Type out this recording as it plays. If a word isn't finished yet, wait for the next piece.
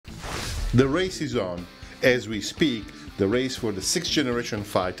The race is on. As we speak, the race for the sixth generation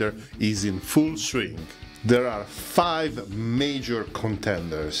fighter is in full swing. There are 5 major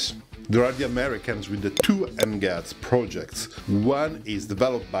contenders. There are the Americans with the 2 NGADs projects. One is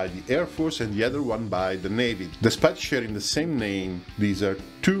developed by the Air Force and the other one by the Navy. Despite sharing the same name, these are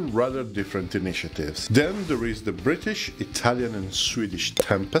 2 rather different initiatives. Then there is the British, Italian and Swedish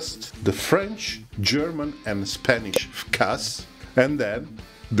Tempest, the French, German and Spanish FCAS, and then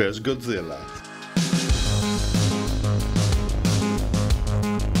there's Godzilla.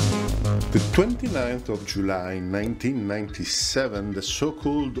 The 29th of July 1997, the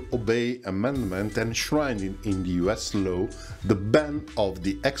so-called Obey Amendment enshrined in the US law the ban of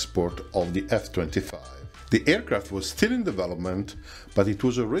the export of the F-25. The aircraft was still in development, but it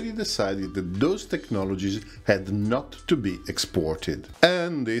was already decided that those technologies had not to be exported.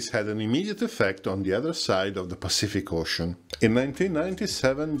 And this had an immediate effect on the other side of the Pacific Ocean. In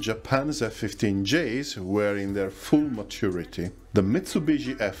 1997, Japan's F-15Js were in their full maturity. The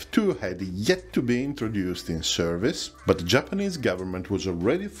Mitsubishi F-2 had yet to be introduced in service, but the Japanese government was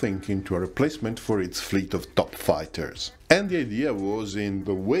already thinking to a replacement for its fleet of top fighters. And the idea was, in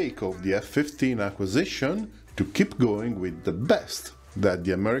the wake of the F-15 acquisition, to keep going with the best that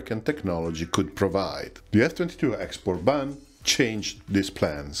the American technology could provide. The F-22 export ban changed these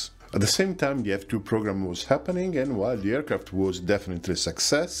plans. At the same time, the F-2 program was happening, and while the aircraft was definitely a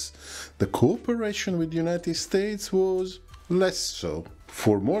success, the cooperation with the United States was less so.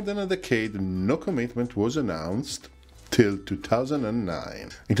 For more than a decade, no commitment was announced till 2009.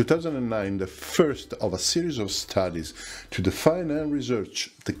 In 2009, the first of a series of studies to define and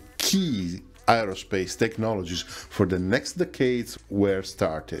research the key aerospace technologies for the next decades were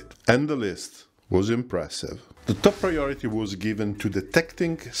started, and the list was impressive. The top priority was given to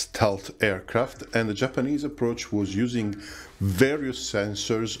detecting stealth aircraft, and the Japanese approach was using various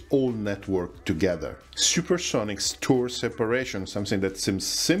sensors all networked together. Supersonic store separation, something that seems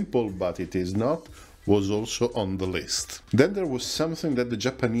simple but it is not, was also on the list. Then there was something that the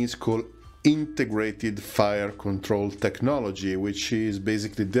Japanese call integrated fire control technology, which is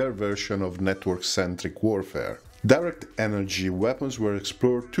basically their version of network-centric warfare. Direct energy weapons were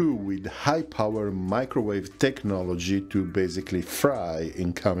explored too, with high-power microwave technology to basically fry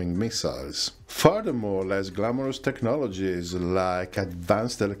incoming missiles. Furthermore, less glamorous technologies like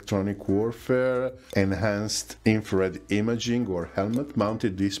advanced electronic warfare, enhanced infrared imaging or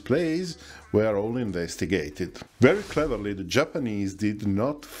helmet-mounted displays were all investigated. Very cleverly, the Japanese did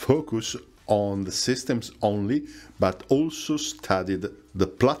not focus on the systems only, but also studied the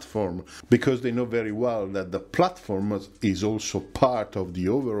platform, because they know very well that the platform is also part of the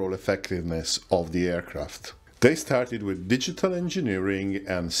overall effectiveness of the aircraft. They started with digital engineering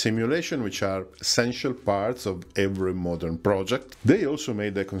and simulation, which are essential parts of every modern project. They also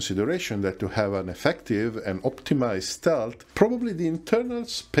made the consideration that to have an effective and optimized stealth, probably the internal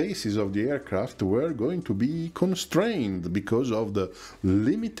spaces of the aircraft were going to be constrained because of the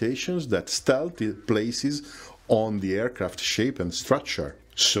limitations that stealth places on the aircraft shape and structure.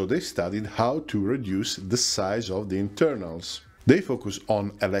 So they studied how to reduce the size of the internals. They focus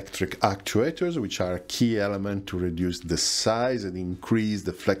on electric actuators, which are a key element to reduce the size and increase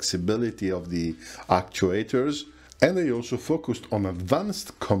the flexibility of the actuators. And they also focused on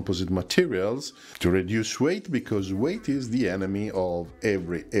advanced composite materials to reduce weight, because weight is the enemy of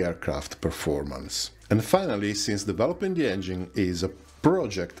every aircraft performance. And finally, since developing the engine is a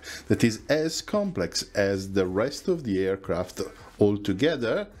project that is as complex as the rest of the aircraft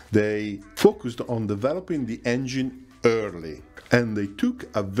altogether, they focused on developing the engine early. And they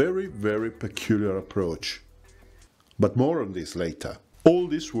took a very, very peculiar approach. But more on this later. All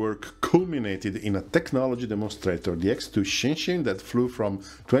this work culminated in a technology demonstrator, the X-2 Shinshin, that flew from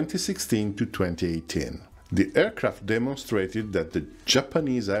 2016 to 2018. The aircraft demonstrated that the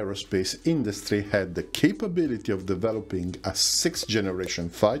Japanese aerospace industry had the capability of developing a 6th generation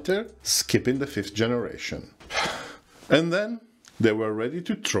fighter, skipping the 5th generation. And then they were ready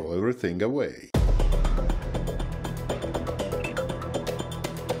to throw everything away.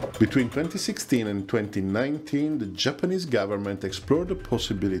 Between 2016 and 2019, the Japanese government explored the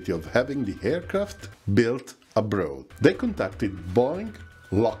possibility of having the aircraft built abroad. They contacted Boeing,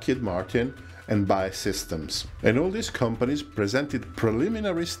 Lockheed Martin, and BAE Systems. And all these companies presented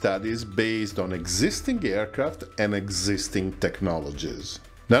preliminary studies based on existing aircraft and existing technologies.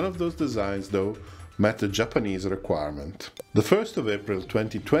 None of those designs, though, met the Japanese requirement. The 1st of April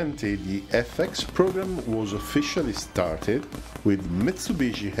 2020, the FX program was officially started, with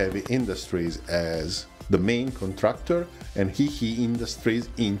Mitsubishi Heavy Industries as the main contractor and Hehe Industries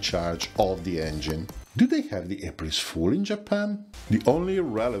in charge of the engine. Do they have the April's Fool in Japan? The only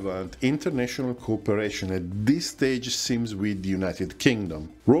relevant international cooperation at this stage seems with the United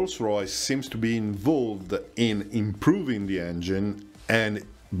Kingdom. Rolls-Royce seems to be involved in improving the engine, and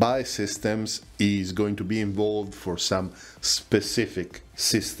BAE Systems is going to be involved for some specific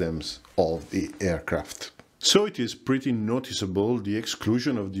systems of the aircraft. So it is pretty noticeable the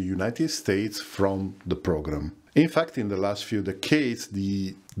exclusion of the United States from the program. In fact, in the last few decades,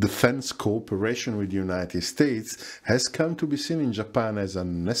 the defense cooperation with the United States has come to be seen in Japan as a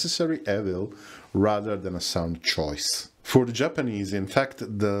necessary evil rather than a sound choice. For the Japanese, in fact,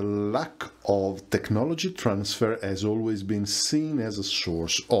 the lack of technology transfer has always been seen as a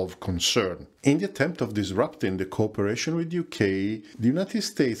source of concern. In the attempt of disrupting the cooperation with UK, the United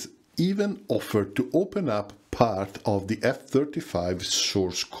States even offered to open up part of the F-35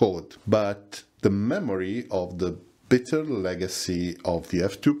 source code, but the memory of the bitter legacy of the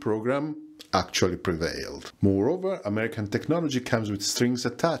F-2 program actually prevailed. Moreover, American technology comes with strings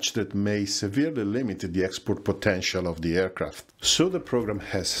attached that may severely limit the export potential of the aircraft. So the program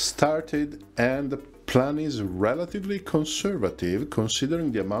has started, and the plan is relatively conservative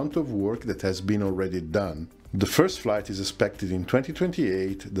considering the amount of work that has been already done. The first flight is expected in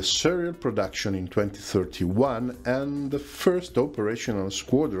 2028, the serial production in 2031, and the first operational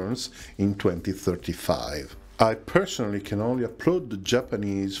squadrons in 2035. I personally can only applaud the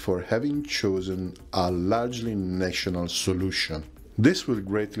Japanese for having chosen a largely national solution. This will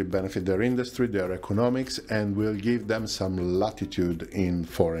greatly benefit their industry, their economics, and will give them some latitude in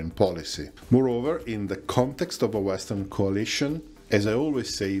foreign policy. Moreover, in the context of a Western coalition, as I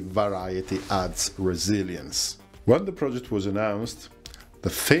always say, variety adds resilience. When the project was announced, the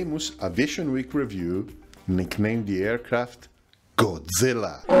famous Aviation Week review nicknamed the aircraft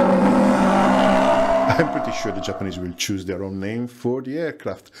Godzilla. I'm pretty sure the Japanese will choose their own name for the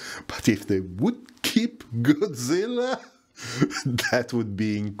aircraft, but if they would keep Godzilla, that would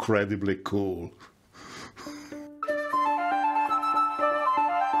be incredibly cool.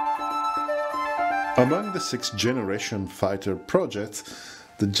 Among the sixth-generation fighter projects,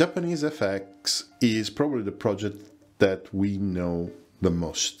 the Japanese FX is probably the project that we know the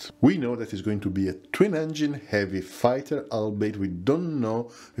most. We know that it's going to be a twin-engine heavy fighter, albeit we don't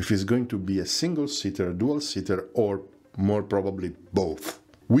know if it's going to be a single-seater, a dual-seater, or more probably both.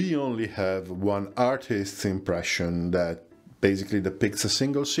 We only have one artist's impression that basically depicts a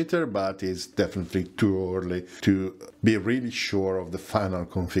single-seater, but it's definitely too early to be really sure of the final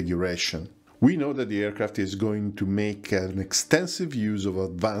configuration. We know that the aircraft is going to make an extensive use of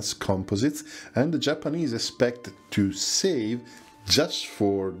advanced composites, and the Japanese expect to save, just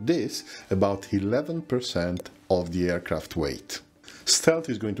for this, about 11% of the aircraft weight. Stealth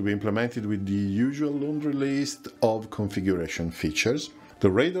is going to be implemented with the usual laundry list of configuration features.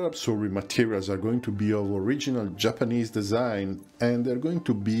 The radar-absorbing materials are going to be of original Japanese design, and they're going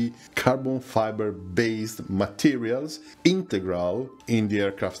to be carbon fiber-based materials integral in the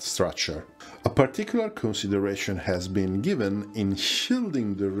aircraft structure. A particular consideration has been given in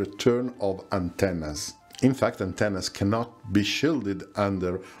shielding the return of antennas. In fact, antennas cannot be shielded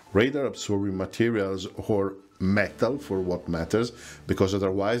under radar-absorbing materials or metal for what matters, because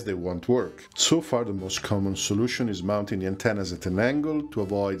otherwise they won't work. So far, the most common solution is mounting the antennas at an angle to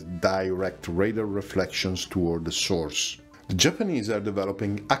avoid direct radar reflections toward the source. The Japanese are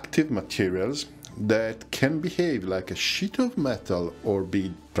developing active materials that can behave like a sheet of metal or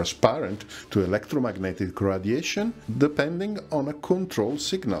be transparent to electromagnetic radiation depending on a control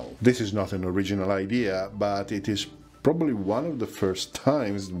signal. This is not an original idea, but it is probably one of the first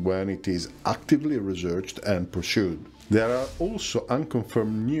times when it is actively researched and pursued. There are also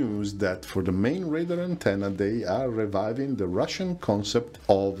unconfirmed news that for the main radar antenna they are reviving the Russian concept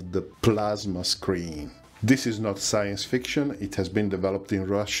of the plasma screen. This is not science fiction, it has been developed in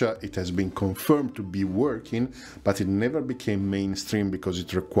Russia, it has been confirmed to be working, but it never became mainstream because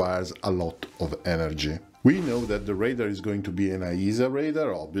it requires a lot of energy. We know that the radar is going to be an AESA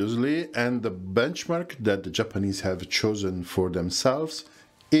radar, obviously, and the benchmark that the Japanese have chosen for themselves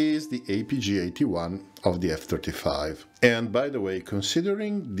is the APG-81 of the F-35. And by the way,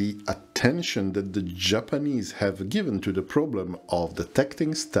 considering the attention that the Japanese have given to the problem of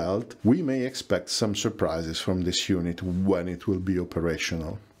detecting stealth, we may expect some surprises from this unit when it will be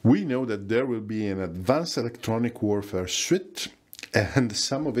operational. We know that there will be an advanced electronic warfare suite, and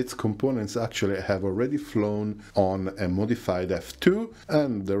some of its components actually have already flown on a modified F-2,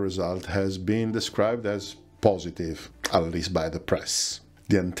 and the result has been described as positive, at least by the press.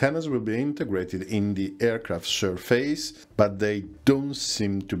 The antennas will be integrated in the aircraft surface, but they don't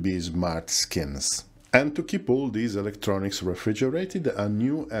seem to be smart skins. And to keep all these electronics refrigerated, a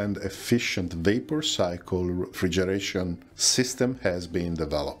new and efficient vapor cycle refrigeration system has been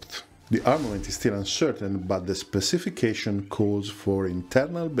developed. The armament is still uncertain, but the specification calls for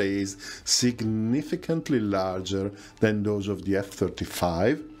internal bays significantly larger than those of the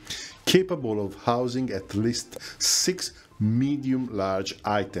F-35, capable of housing at least 6 medium-large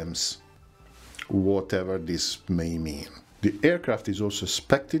items, whatever this may mean. The aircraft is also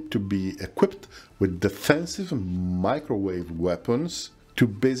expected to be equipped with defensive microwave weapons to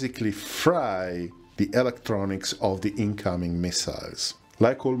basically fry the electronics of the incoming missiles.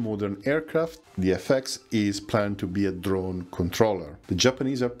 Like all modern aircraft, the FX is planned to be a drone controller. The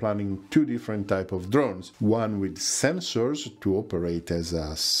Japanese are planning 2 different types of drones, one with sensors to operate as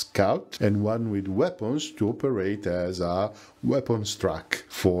a scout and one with weapons to operate as a weapons track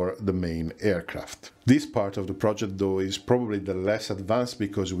for the main aircraft. This part of the project, though, is probably the less advanced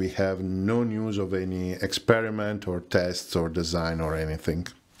because we have no news of any experiment or tests or design or anything.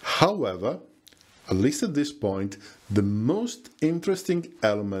 However, at least at this point, the most interesting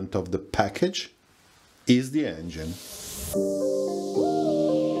element of the package is the engine.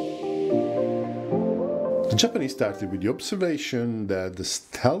 The Japanese started with the observation that the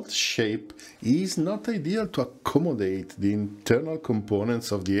stealth shape is not ideal to accommodate the internal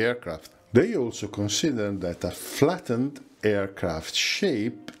components of the aircraft. They also considered that a flattened aircraft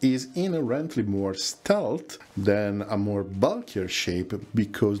shape is inherently more stealth than a more bulkier shape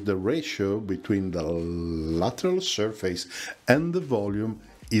because the ratio between the lateral surface and the volume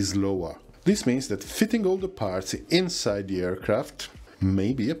is lower. This means that fitting all the parts inside the aircraft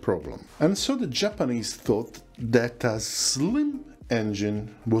may be a problem. And so the Japanese thought that a slim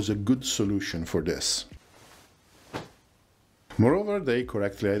engine was a good solution for this. Moreover, they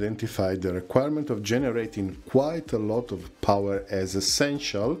correctly identified the requirement of generating quite a lot of power as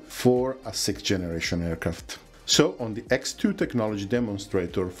essential for a 6th-generation aircraft. So, on the X2 technology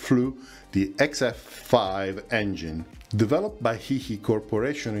demonstrator flew the XF5 engine. Developed by Hihi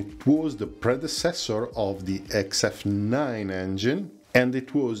Corporation, it was the predecessor of the XF9 engine, and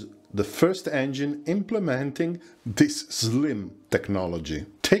it was the first engine implementing this slim technology.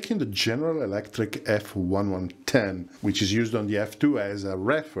 Taking the General Electric F1110, which is used on the F2 as a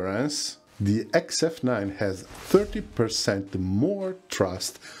reference, the XF9 has 30% more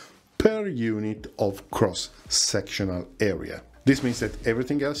thrust per unit of cross-sectional area. This means that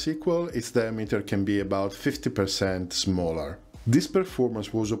everything else equal, its diameter can be about 50% smaller. This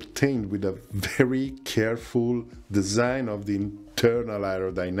performance was obtained with a very careful design of the internal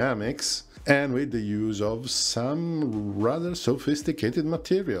aerodynamics and with the use of some rather sophisticated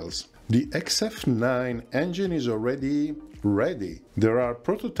materials. The XF9 engine is already ready. There are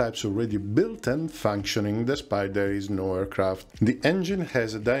prototypes already built and functioning despite there is no aircraft. The engine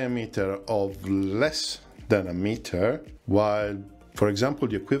has a diameter of less than a meter, while for example,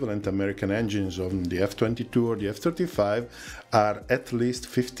 the equivalent American engines on the F-22 or the F-35 are at least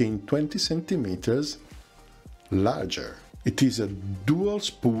 15-20 centimeters larger. It is a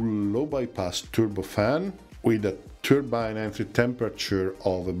dual-spool low-bypass turbofan with a turbine entry temperature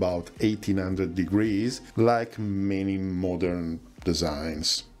of about 1800 degrees, like many modern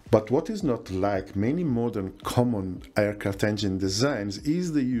designs. But what is not like many modern common aircraft engine designs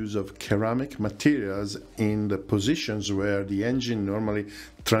is the use of ceramic materials in the positions where the engine normally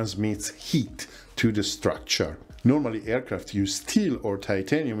transmits heat to the structure. Normally aircraft use steel or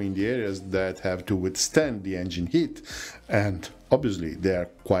titanium in the areas that have to withstand the engine heat, and obviously they are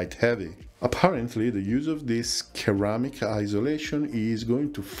quite heavy. Apparently, the use of this ceramic isolation is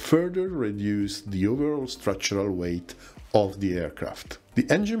going to further reduce the overall structural weight of the aircraft. The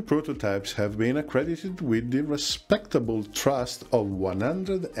engine prototypes have been accredited with the respectable thrust of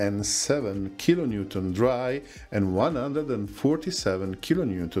 107 kN dry and 147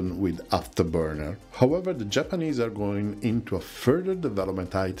 kN with afterburner. However, the Japanese are going into a further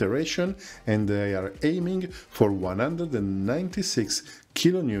development iteration and they are aiming for 196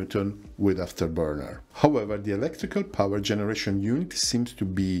 kN with afterburner. However, the electrical power generation unit seems to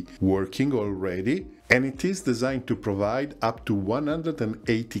be working already, and it is designed to provide up to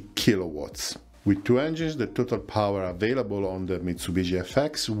 180 kilowatts. With 2 engines, the total power available on the Mitsubishi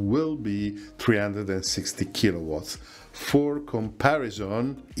FX will be 360 kilowatts. For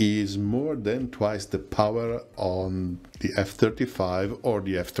comparison, is more than twice the power on the F-35 or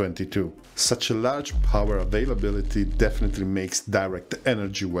the F-22. Such a large power availability definitely makes direct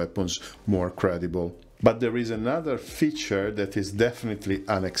energy weapons more credible. But there is another feature that is definitely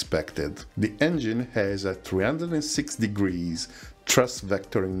unexpected. The engine has a 306 degrees thrust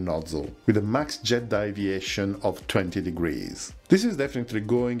vectoring nozzle with a max jet deviation of 20 degrees. This is definitely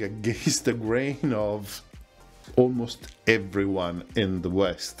going against the grain of almost everyone in the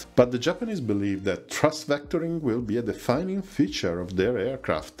West, but the Japanese believe that thrust vectoring will be a defining feature of their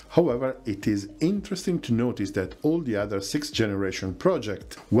aircraft. However, it is interesting to notice that all the other 6th generation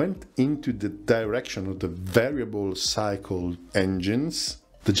projects went into the direction of the variable cycle engines.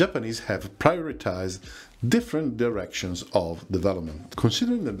 The Japanese have prioritized different directions of development.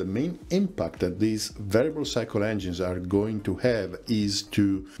 Considering that the main impact that these variable cycle engines are going to have is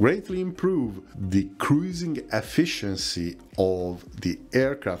to greatly improve the cruising efficiency of the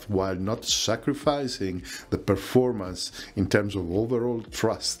aircraft while not sacrificing the performance in terms of overall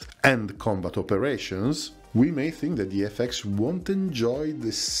thrust and combat operations, we may think that the FX won't enjoy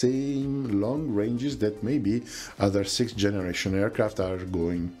the same long ranges that maybe other 6th generation aircraft are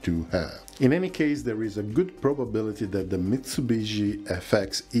going to have. In any case, there is a good probability that the Mitsubishi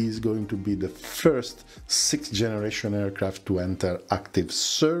FX is going to be the first 6th generation aircraft to enter active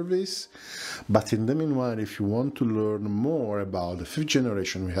service. But in the meanwhile, if you want to learn more about the 5th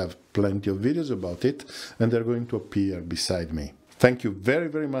generation, we have plenty of videos about it, and they're going to appear beside me. Thank you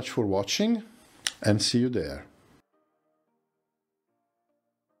very much for watching, and see you there.